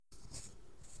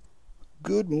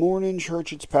Good morning,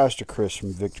 church. It's Pastor Chris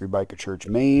from Victory Biker Church,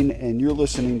 Maine, and you're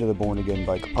listening to the Born Again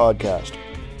Biker podcast.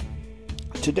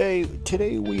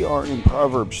 Today we are in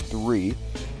Proverbs 3,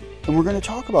 and we're going to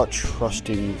talk about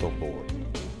trusting the Lord.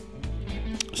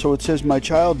 So it says, "My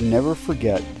child, never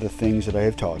forget the things that I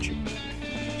have taught you.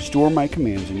 Store my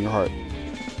commands in your heart.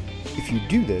 If you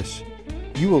do this,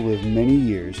 you will live many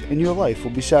years, and your life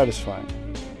will be satisfying.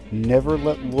 Never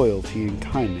let loyalty and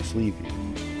kindness leave you.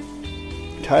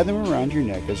 Tie them around your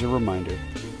neck as a reminder.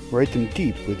 Write them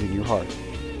deep within your heart.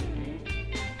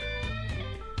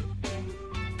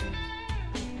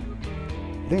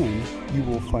 Then you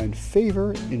will find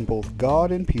favor in both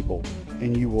God and people,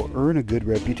 and you will earn a good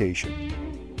reputation.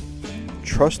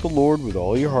 Trust the Lord with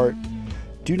all your heart.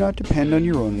 Do not depend on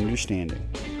your own understanding.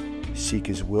 Seek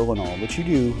His will in all that you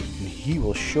do, and He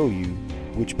will show you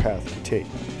which path to take.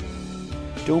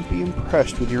 Don't be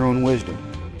impressed with your own wisdom.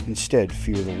 Instead,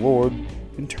 fear the Lord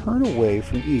and turn away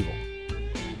from evil.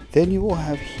 Then you will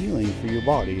have healing for your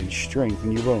body and strength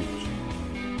in your bones.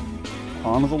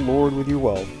 Honor the Lord with your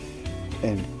wealth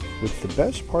and with the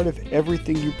best part of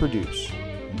everything you produce.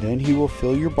 Then He will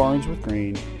fill your barns with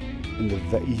grain, and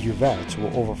your vats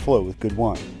will overflow with good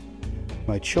wine.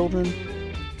 My child,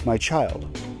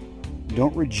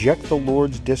 don't reject the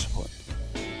Lord's discipline,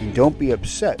 and don't be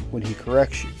upset when He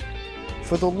corrects you.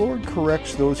 For the Lord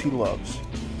corrects those He loves,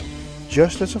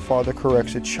 just as a father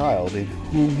corrects a child in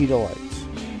whom he delights.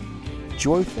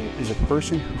 Joyful is a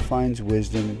person who finds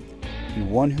wisdom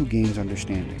and one who gains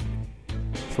understanding.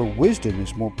 For wisdom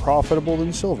is more profitable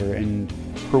than silver, and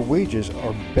her wages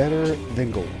are better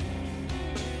than gold.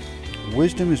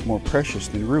 Wisdom is more precious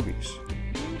than rubies.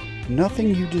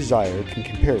 Nothing you desire can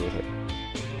compare with her.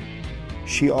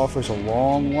 She offers a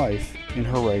long life in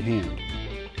her right hand,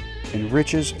 and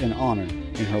riches and honor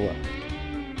in her left.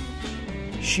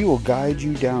 She will guide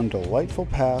you down delightful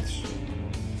paths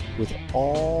with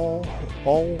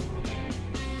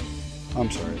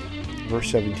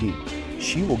verse 17.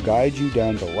 She will guide you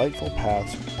down delightful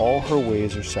paths, all her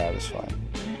ways are satisfying.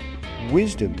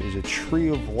 Wisdom is a tree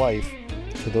of life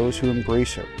to those who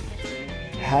embrace her.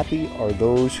 Happy are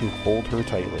those who hold her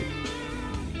tightly.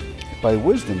 By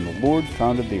wisdom the Lord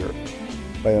founded the earth.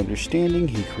 By understanding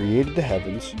He created the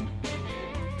heavens.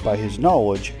 By His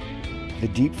knowledge the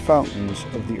deep fountains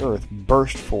of the earth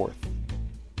burst forth,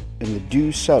 and the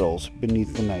dew settles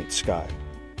beneath the night sky.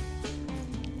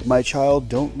 My child,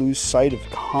 don't lose sight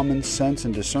of common sense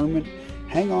and discernment.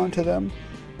 Hang on to them,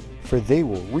 for they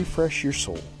will refresh your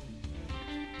soul.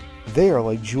 They are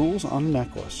like jewels on a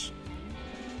necklace.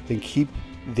 They keep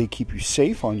you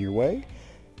safe on your way,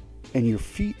 and your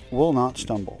feet will not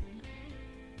stumble.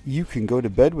 You can go to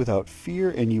bed without fear,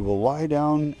 and you will lie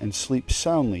down and sleep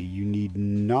soundly. You need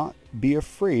not be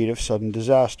afraid of sudden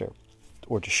disaster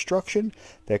or destruction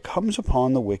that comes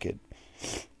upon the wicked.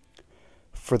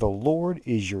 For the Lord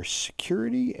is your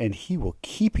security, and He will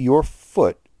keep your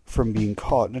foot from being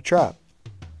caught in a trap.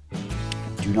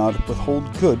 Do not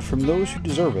withhold good from those who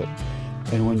deserve it,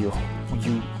 and when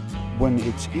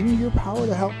it's in your power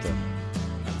to help them.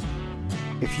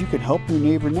 If you can help your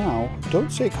neighbor now,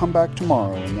 don't say, "Come back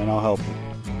tomorrow and then I'll help you."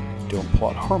 Don't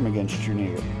plot harm against your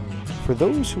neighbor, for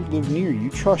those who live near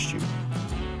you trust you.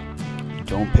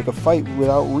 Don't pick a fight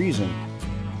without reason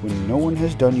when no one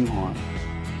has done you harm.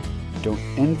 Don't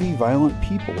envy violent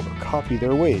people or copy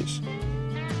their ways.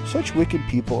 Such wicked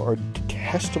people are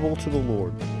detestable to the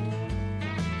Lord,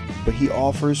 but He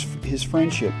offers His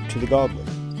friendship to the godly.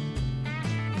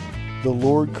 The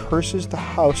Lord curses the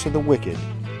house of the wicked,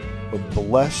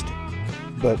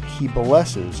 but He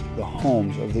blesses the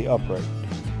homes of the upright.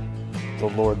 The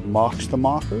Lord mocks the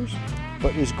mockers,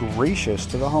 but is gracious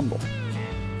to the humble.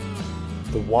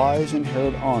 The wise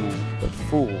inherit honor, but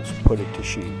fools put it to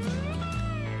shame.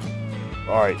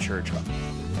 Alright, church,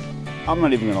 I'm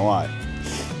not even going to lie.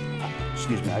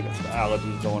 Excuse me, I got some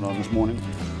allergies going on this morning.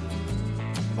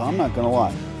 But I'm not going to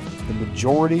lie. The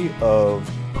majority of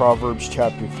Proverbs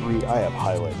chapter 3 I have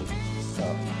highlighted.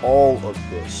 All of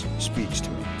this speaks to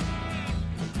me.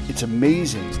 It's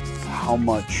amazing how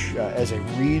much, as I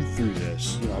read through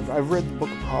this, I've read the book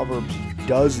of Proverbs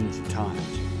dozens of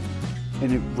times,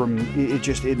 and it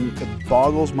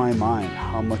boggles my mind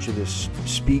how much of this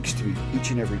speaks to me each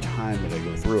and every time that I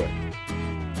go through it.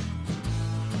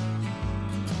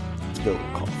 Let's go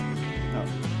with coffee. Right.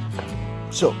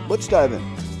 So let's dive in.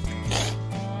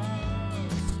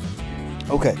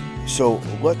 Okay, so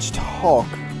let's talk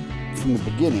from the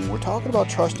beginning. We're talking about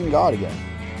trusting God again.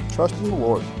 Trusting the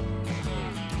Lord.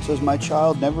 It says, "My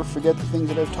child, never forget the things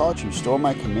that I've taught you. Store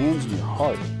my commands in your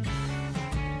heart.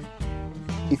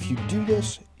 If you do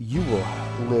this, you will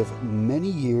live many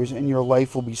years and your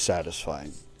life will be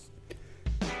satisfying.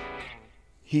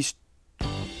 He's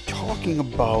talking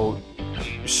about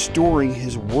storing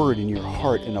his word in your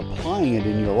heart and applying it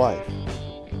in your life.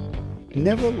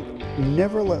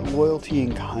 Never let loyalty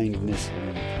and kindness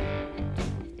leave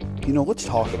you. Let's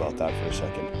talk about that for a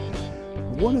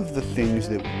second. One of the things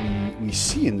that we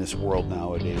see in this world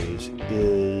nowadays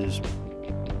is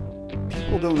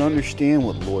people don't understand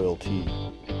what loyalty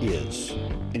is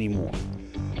anymore.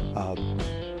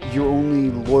 You're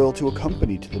only loyal to a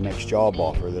company, to the next job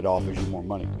offer that offers you more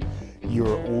money.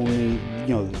 You're only,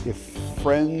 if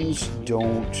friends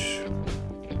don't,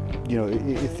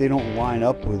 if they don't line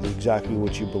up with exactly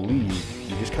what you believe,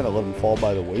 you just kind of let them fall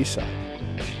by the wayside.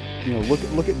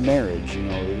 Look at marriage.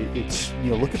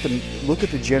 Look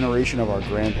at the generation of our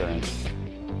grandparents.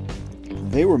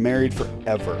 They were married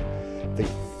forever. They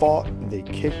fought, they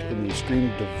kicked, and they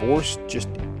screamed. Divorce just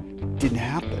didn't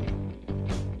happen.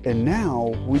 And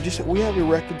now we have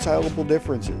irreconcilable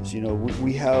differences.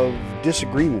 We have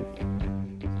disagreement,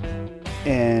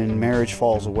 and marriage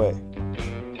falls away.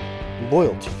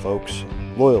 Loyalty, folks,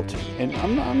 loyalty. And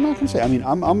I'm not gonna say.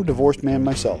 I'm a divorced man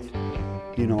myself.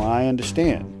 I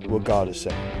understand what God is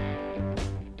saying.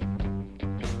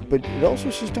 But it also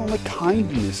says don't let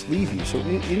kindness leave you. So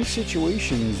in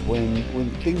situations when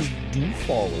things do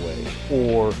fall away,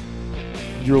 or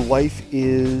your life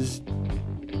is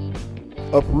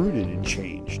uprooted and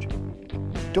changed,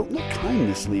 don't let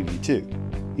kindness leave you too.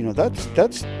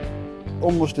 That's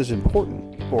almost as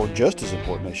important, or just as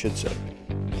important, I should say.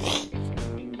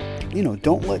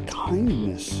 Don't let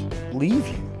kindness leave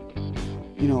you.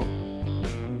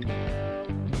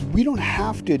 We don't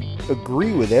have to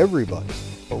agree with everybody,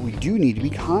 but we do need to be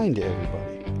kind to everybody.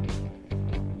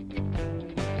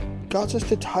 God says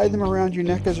to tie them around your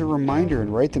neck as a reminder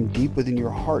and write them deep within your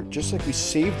heart. Just like we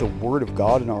save the word of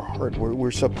God in our heart,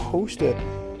 we're supposed to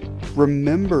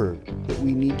remember that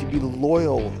we need to be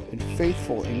loyal and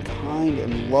faithful and kind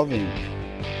and loving.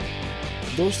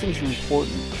 Those things are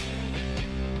important,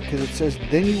 because it says,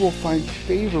 then you will find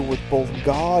favor with both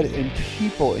God and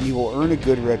people, and you will earn a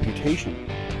good reputation.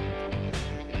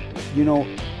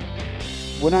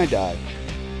 When I die,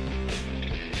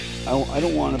 I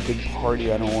don't want a big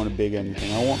party. I don't want a big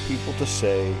anything. I want people to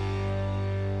say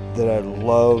that I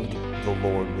loved the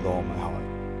Lord with all my heart,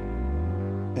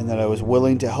 and that I was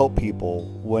willing to help people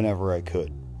whenever I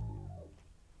could.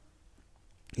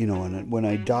 And when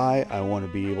I die, I want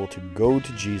to be able to go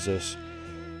to Jesus,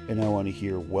 and I want to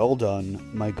hear, well done,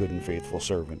 my good and faithful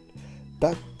servant.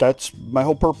 That's my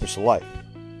whole purpose of life.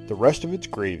 The rest of it's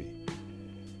gravy.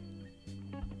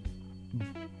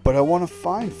 But I want to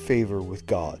find favor with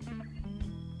God,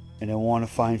 and I want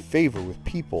to find favor with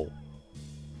people,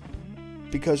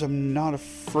 because I'm not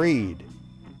afraid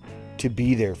to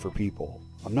be there for people.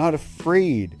 I'm not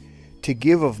afraid to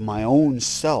give of my own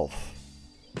self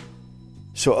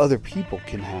so other people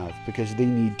can have, because they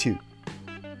need to.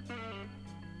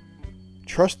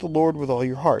 Trust the Lord with all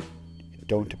your heart.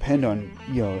 Don't depend on,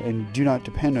 and do not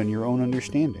depend on your own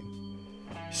understanding.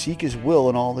 Seek His will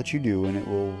in all that you do, and it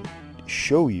will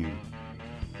show you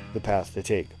the path to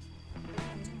take.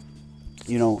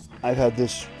 I've had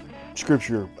this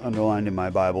scripture underlined in my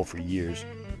Bible for years.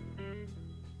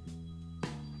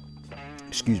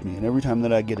 Excuse me. And every time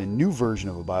that I get a new version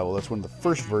of a Bible, that's one of the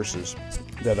first verses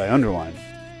that I underline,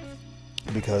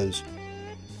 because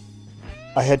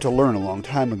I had to learn a long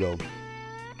time ago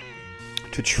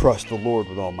to trust the Lord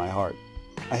with all my heart.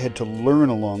 I had to learn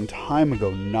a long time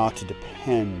ago not to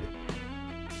depend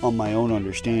on my own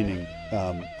understanding.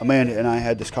 Amanda and I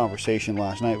had this conversation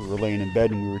last night. We were laying in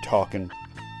bed and we were talking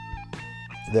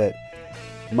that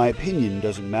my opinion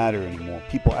doesn't matter anymore.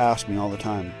 People ask me all the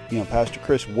time, Pastor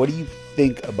Chris, what do you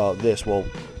think about this? Well,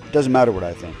 it doesn't matter what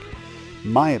I think.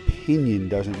 My opinion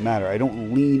doesn't matter. I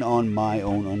don't lean on my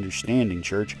own understanding,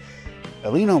 church. I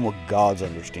lean on what God's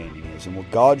understanding is, and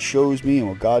what God shows me and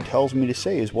what God tells me to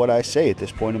say is what I say at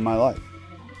this point in my life.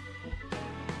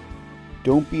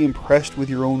 Don't be impressed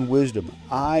with your own wisdom.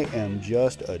 I am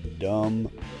just a dumb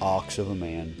ox of a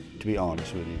man, to be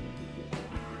honest with you.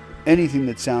 Anything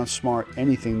that sounds smart,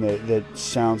 anything that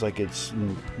sounds like it's,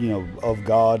 of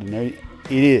God, and it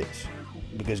is,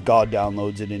 because God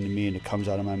downloads it into me and it comes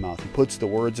out of my mouth. He puts the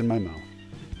words in my mouth.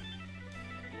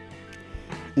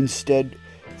 Instead,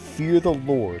 fear the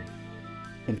Lord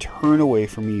and turn away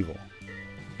from evil.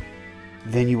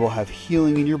 Then you will have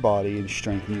healing in your body and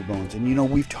strength in your bones.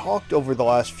 And we've talked over the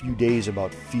last few days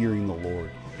about fearing the Lord.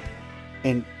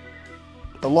 And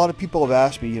a lot of people have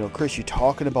asked me, Chris, you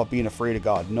talking about being afraid of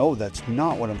God? No, that's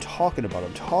not what I'm talking about.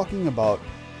 I'm talking about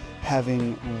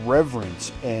having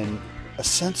reverence and a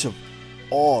sense of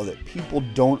awe that people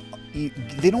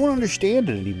they don't understand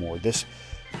it anymore.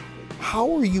 How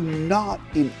are you not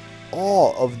in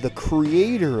awe of the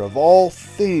creator of all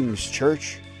things,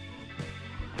 church?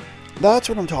 That's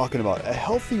what I'm talking about. A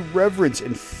healthy reverence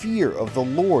and fear of the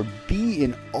Lord. Be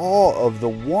in awe of the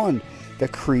one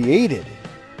that created.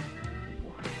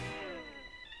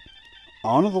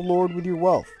 Honor the Lord with your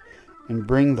wealth and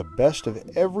bring the best of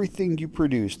everything you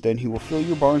produce. Then he will fill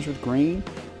your barns with grain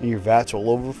and your vats will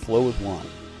overflow with wine.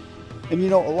 And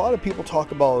a lot of people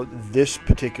talk about this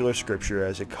particular scripture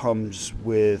as it comes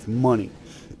with money.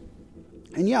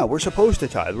 And yeah, we're supposed to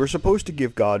tithe. We're supposed to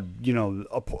give God,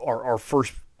 our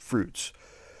first fruits.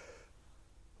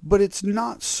 But it's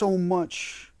not so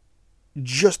much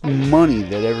just money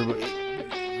that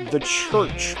the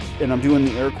church, and I'm doing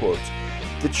the air quotes,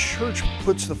 the church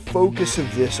puts the focus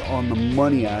of this on the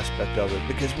money aspect of it,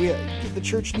 because the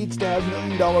church needs to have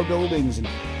 $1 million buildings and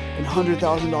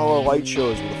 $100,000 light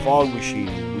shows with a fog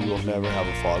machine. We will never have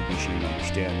a fog machine,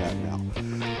 understand that now.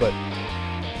 But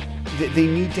they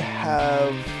need to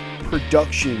have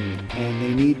production, and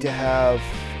they need to have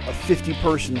a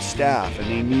 50-person staff, and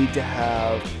they need to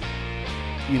have,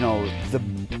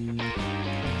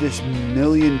 this $1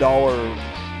 million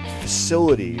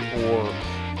facility or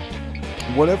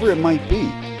whatever it might be.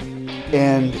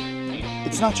 And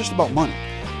it's not just about money.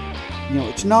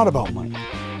 It's not about money.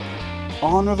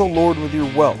 Honor the Lord with your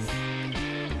wealth.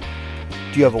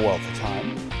 Do you have a wealth of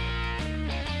time?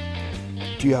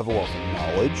 Do you have a wealth of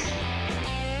knowledge?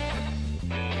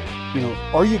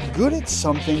 Are you good at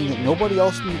something that nobody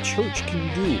else in the church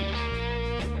can do?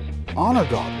 Honor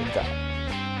God with that.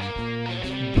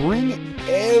 Bring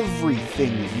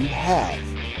everything that you have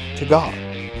to God.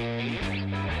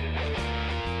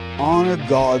 Honor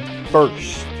God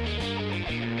first.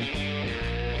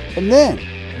 And then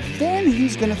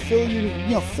he's going to fill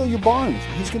your barns.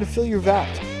 He's going to fill your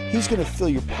vats. He's going to fill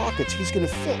your pockets. He's going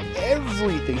to fill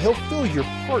everything. He'll fill your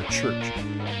heart, church.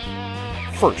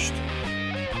 First,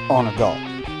 honor God.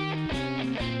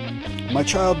 My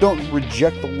child, don't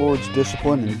reject the Lord's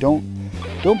discipline, and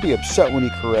don't be upset when he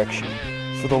corrects you.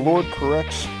 For the Lord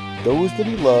corrects those that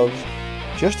he loves,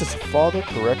 just as a father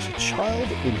corrects a child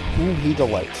in whom he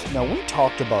delights. Now, we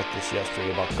talked about this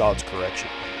yesterday, about God's correction.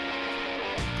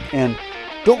 And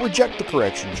don't reject the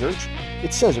correction, church.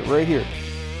 It says it right here.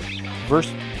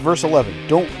 Verse 11.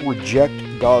 Don't reject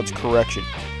God's correction.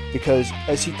 Because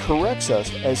as he corrects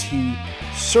us, as he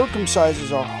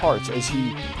circumcises our hearts, as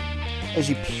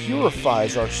he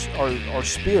purifies our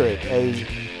spirit,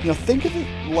 think of it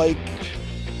like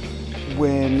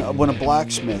when a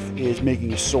blacksmith is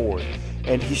making a sword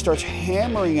and he starts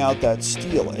hammering out that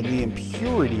steel and the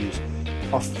impurities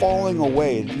are falling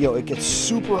away. It gets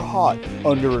super hot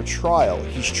under a trial.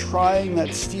 He's trying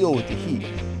that steel with the heat.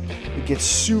 It gets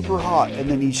super hot, and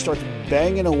then he starts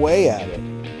banging away at it,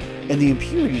 and the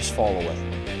impurities fall away.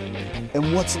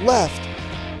 And what's left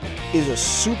is a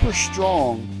super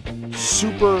strong,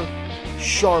 super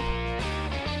sharp,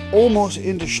 almost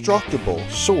indestructible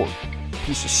sword,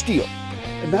 piece of steel.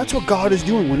 And that's what God is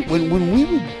doing. When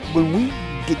we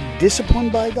get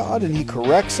disciplined by God and he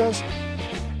corrects us,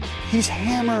 he's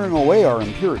hammering away our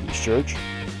impurities, church.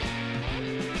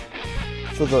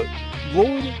 For the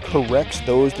Lord corrects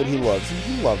those that he loves, and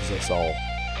he loves us all.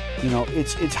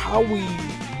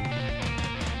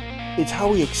 It's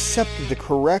how we accept the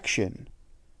correction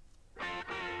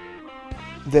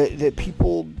that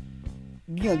people,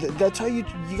 that's how you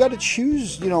got to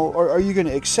choose. Are you going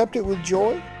to accept it with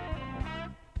joy?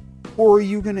 Or are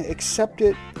you going to accept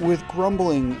it with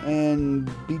grumbling and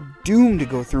be doomed to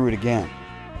go through it again?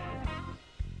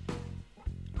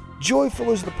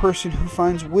 Joyful is the person who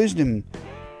finds wisdom,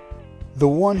 the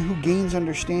one who gains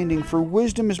understanding, for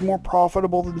wisdom is more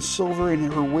profitable than silver,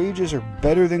 and her wages are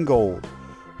better than gold.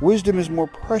 Wisdom is more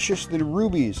precious than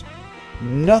rubies.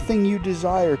 Nothing you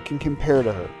desire can compare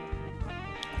to her.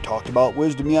 We talked about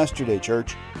wisdom yesterday,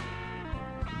 church.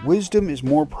 Wisdom is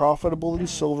more profitable than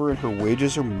silver, and her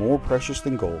wages are more precious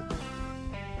than gold.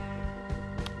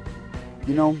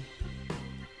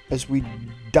 As we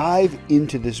dive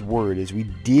into this word, as we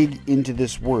dig into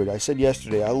this word, I said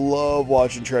yesterday, I love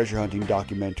watching treasure hunting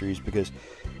documentaries, because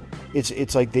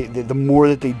it's like the more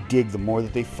that they dig, the more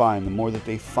that they find,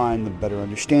 the better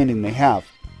understanding they have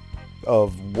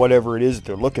of whatever it is that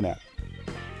they're looking at.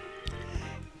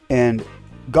 And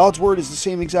God's word is the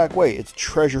same exact way. It's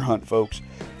treasure hunt, folks.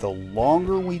 The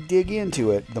longer we dig into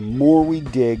it, the more we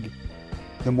dig,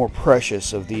 the more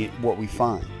precious of what we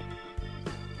find.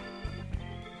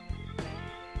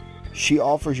 She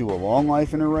offers you a long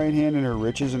life in her right hand and her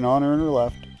riches and honor in her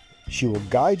left. She will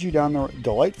guide you down the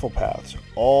delightful paths.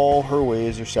 All her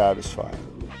ways are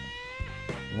satisfying.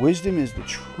 Wisdom is the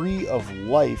tree of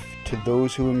life to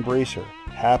those who embrace her.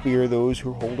 Happy are those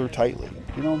who hold her tightly.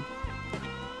 You know,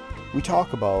 we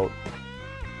talk about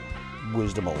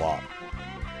wisdom a lot.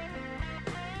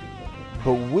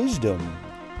 But wisdom,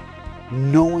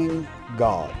 knowing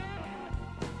God,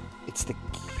 it's the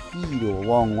key to a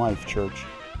long life, church.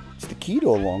 It's the key to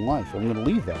a long life. I'm going to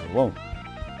leave that alone.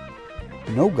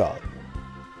 Know God.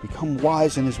 Become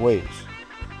wise in His ways.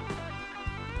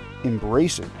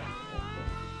 Embrace Him.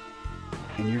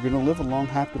 And you're going to live a long,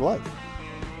 happy life.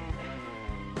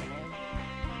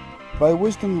 By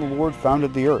wisdom the Lord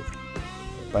founded the earth.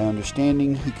 By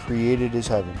understanding He created His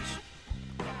heavens.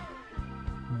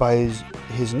 By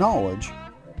his knowledge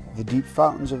the deep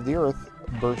fountains of the earth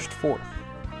burst forth,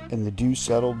 and the dew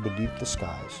settled beneath the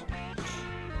skies.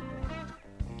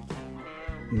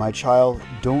 My child,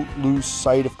 don't lose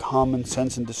sight of common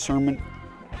sense and discernment.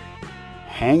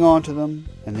 Hang on to them,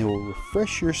 and they will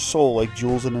refresh your soul like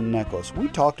jewels in a necklace. We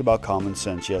talked about common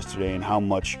sense yesterday and how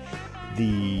much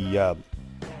the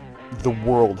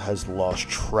world has lost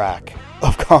track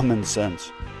of common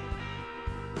sense.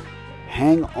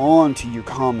 Hang on to your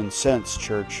common sense,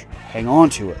 church. Hang on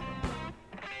to it.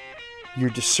 Your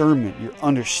discernment, your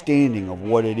understanding of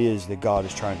what it is that God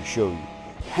is trying to show you.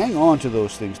 Hang on to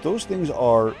those things. Those things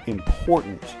are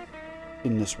important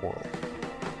in this world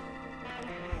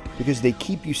because they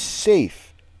keep you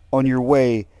safe on your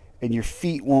way and your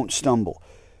feet won't stumble.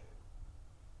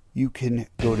 You can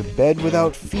go to bed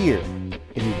without fear and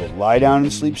you will lie down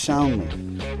and sleep soundly.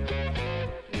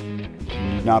 You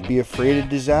need not be afraid of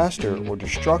disaster or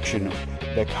destruction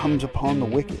that comes upon the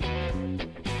wicked.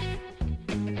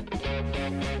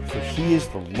 For He is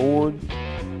the Lord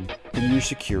in your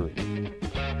security.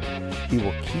 He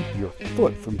will keep your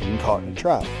foot from being caught in a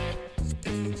trap.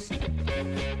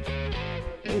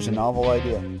 There's a novel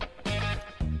idea.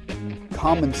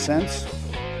 Common sense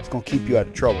is going to keep you out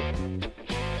of trouble.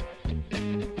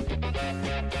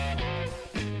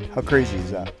 How crazy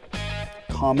is that?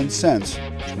 Common sense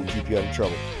is going to keep you out of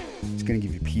trouble. It's going to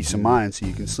give you peace of mind so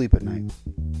you can sleep at night.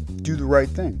 Do the right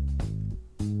thing.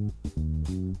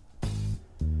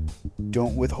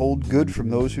 Don't withhold good from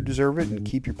those who deserve it, and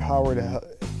keep your power to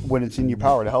when it's in your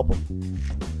power to help them.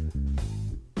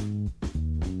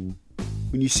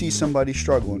 When you see somebody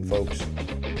struggling, folks,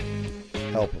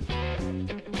 help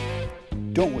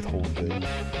them. Don't withhold good.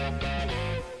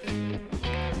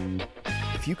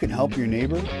 If you can help your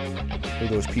neighbor, or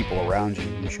those people around you,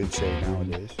 we should say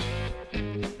nowadays,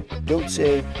 don't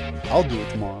say, I'll do it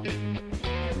tomorrow.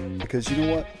 Because you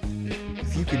know what?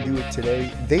 If you can do it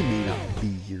today, they may not be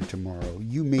here tomorrow.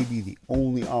 You may be the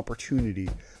only opportunity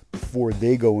before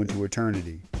they go into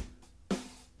eternity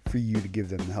for you to give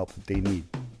them the help that they need.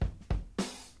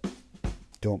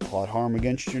 Don't plot harm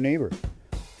against your neighbor.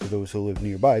 For those who live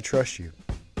nearby, trust you.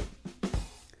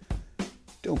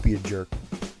 Don't be a jerk.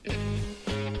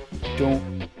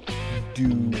 Don't do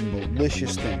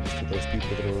malicious things to those people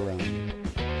that are around you.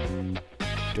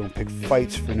 Don't pick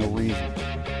fights for no reason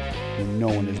when no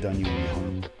one has done you any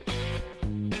harm.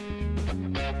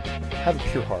 Have a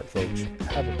pure heart, folks.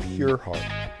 Have a pure heart.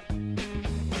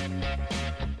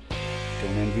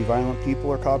 Don't envy violent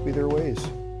people or copy their ways.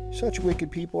 Such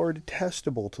wicked people are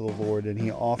detestable to the Lord, and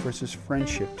He offers His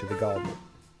friendship to the godly.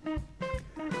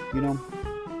 You know,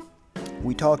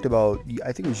 we talked about,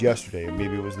 I think it was yesterday, or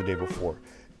maybe it was the day before,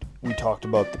 we talked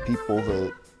about the people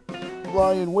that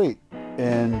lie in wait,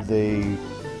 and they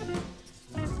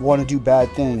want to do bad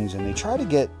things, and they try to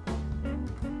get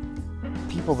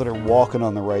people that are walking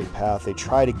on the right path, they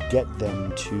try to get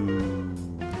them to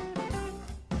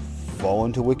fall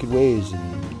into wicked ways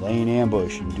and lay in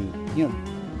ambush and do, you know,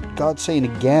 God's saying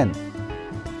again,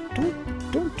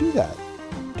 don't do that.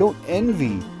 Don't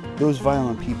envy those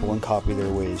violent people and copy their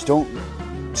ways. Don't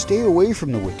stay away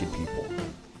from the wicked people.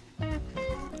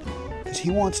 Because He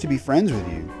wants to be friends with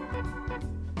you.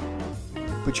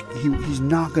 But He's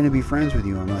not going to be friends with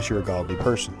you unless you're a godly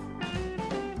person.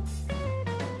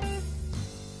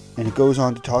 And it goes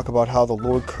on to talk about how the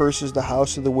Lord curses the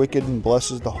house of the wicked and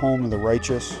blesses the home of the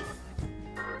righteous.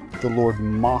 The Lord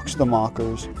mocks the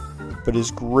mockers, but is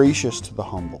gracious to the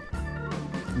humble.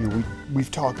 You know,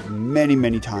 we've talked many,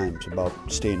 many times about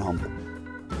staying humble.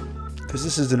 Because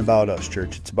this isn't about us,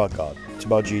 church. It's about God. It's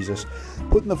about Jesus.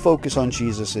 Putting the focus on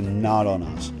Jesus and not on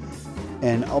us.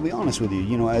 And I'll be honest with you,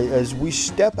 you know, as we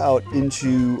step out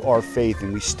into our faith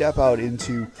and we step out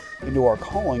into our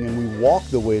calling and we walk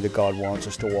the way that God wants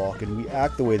us to walk and we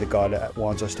act the way that God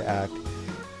wants us to act,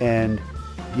 and,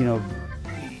 you know,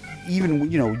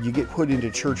 even, you know, you get put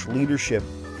into church leadership,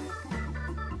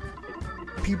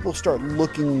 people start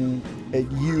looking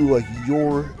at you like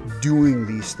you're doing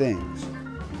these things.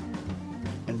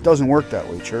 And it doesn't work that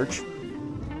way, church.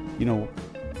 You know,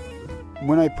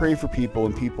 when I pray for people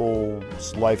and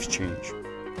people's lives change,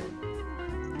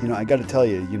 you know, I got to tell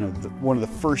you, you know, one of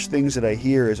the first things that I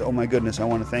hear is, oh my goodness, I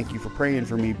want to thank you for praying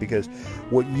for me because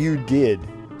what you did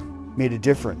made a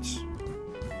difference.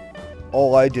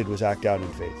 All I did was act out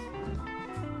in faith.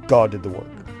 God did the work.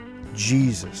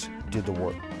 Jesus did the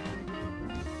work.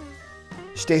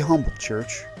 Stay humble,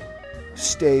 church.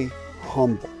 Stay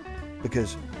humble,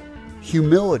 because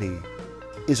humility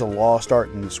is a lost art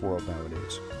in this world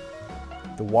nowadays.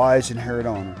 The wise inherit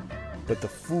honor, but the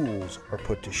fools are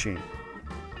put to shame.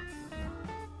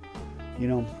 You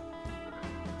know,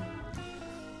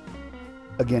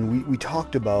 again, we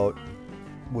talked about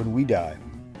when we die,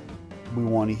 we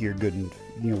want to hear good and,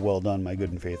 you know, well done, my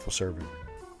good and faithful servant.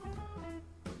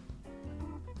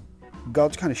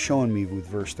 God's kind of showing me with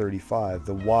verse 35,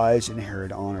 the wise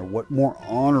inherit honor. What more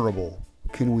honorable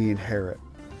can we inherit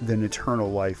than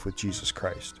eternal life with Jesus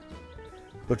Christ?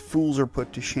 But fools are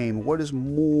put to shame. What is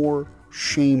more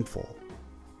shameful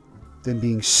than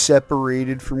being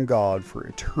separated from God for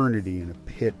eternity in a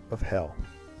pit of hell?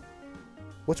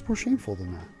 What's more shameful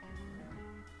than that?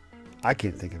 I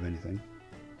can't think of anything.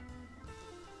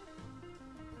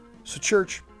 So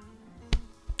church,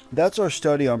 that's our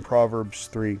study on Proverbs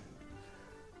 3.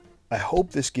 I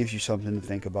hope this gives you something to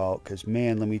think about, because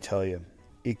man, let me tell you,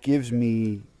 it gives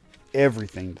me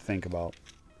everything to think about.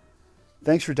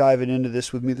 Thanks for diving into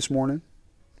this with me this morning.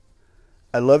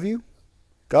 I love you.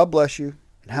 God bless you.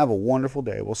 And have a wonderful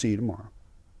day. We'll see you tomorrow.